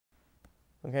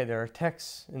Okay, there are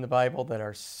texts in the Bible that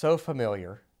are so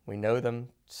familiar, we know them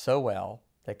so well,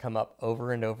 they come up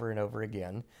over and over and over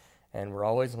again, and we're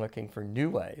always looking for new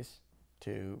ways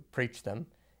to preach them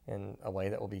in a way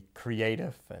that will be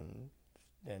creative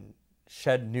and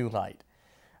shed new light.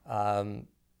 Um,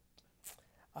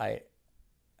 I,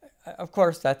 of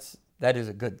course, that is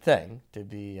a good thing to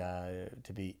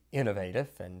be innovative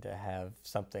and to have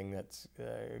something that's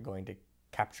going to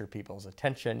capture people's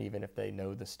attention, even if they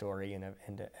know the story and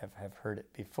have heard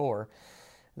it before.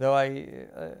 Though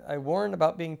I warn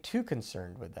about being too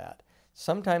concerned with that.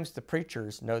 Sometimes the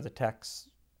preachers know the texts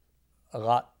a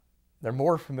lot. They're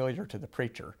more familiar to the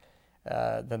preacher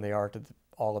than they are to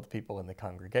all of the people in the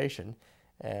congregation.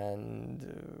 And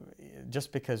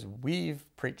just because we've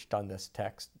preached on this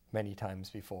text many times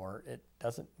before, it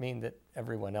doesn't mean that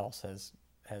everyone else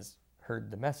has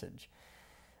heard the message.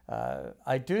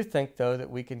 I do think, though, that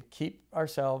we can keep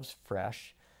ourselves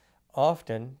fresh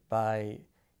often by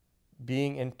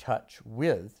being in touch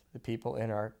with the people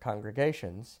in our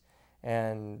congregations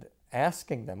and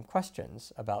asking them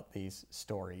questions about these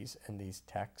stories and these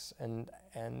texts and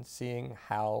seeing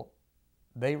how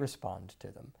they respond to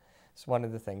them. It's one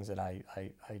of the things that I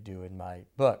do in my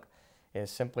book, is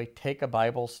simply take a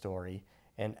Bible story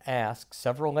and ask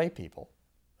several lay people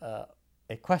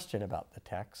a question about the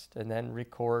text and then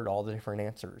record all the different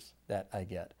answers that I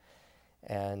get.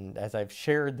 And as I've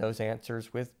shared those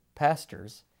answers with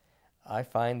pastors, I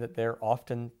find that they're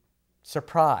often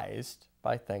surprised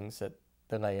by things that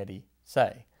the laity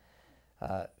say.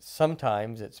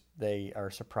 Sometimes they are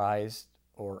surprised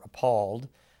or appalled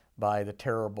by the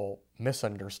terrible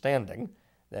misunderstanding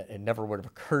that it never would have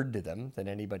occurred to them that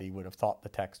anybody would have thought the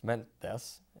text meant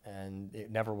this, and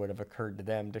it never would have occurred to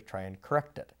them to try and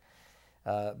correct it.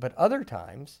 But other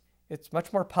times, it's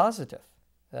much more positive.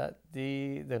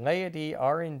 The laity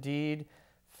are indeed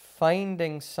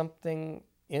finding something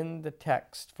in the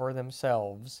text for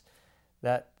themselves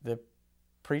that the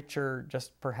preacher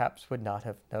just perhaps would not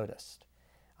have noticed.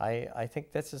 I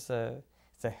think this is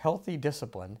it's a healthy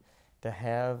discipline to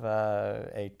have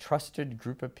a trusted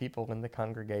group of people in the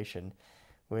congregation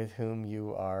with whom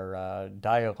you are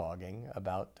dialoguing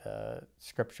about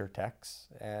scripture texts,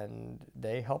 and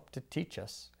they help to teach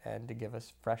us and to give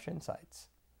us fresh insights.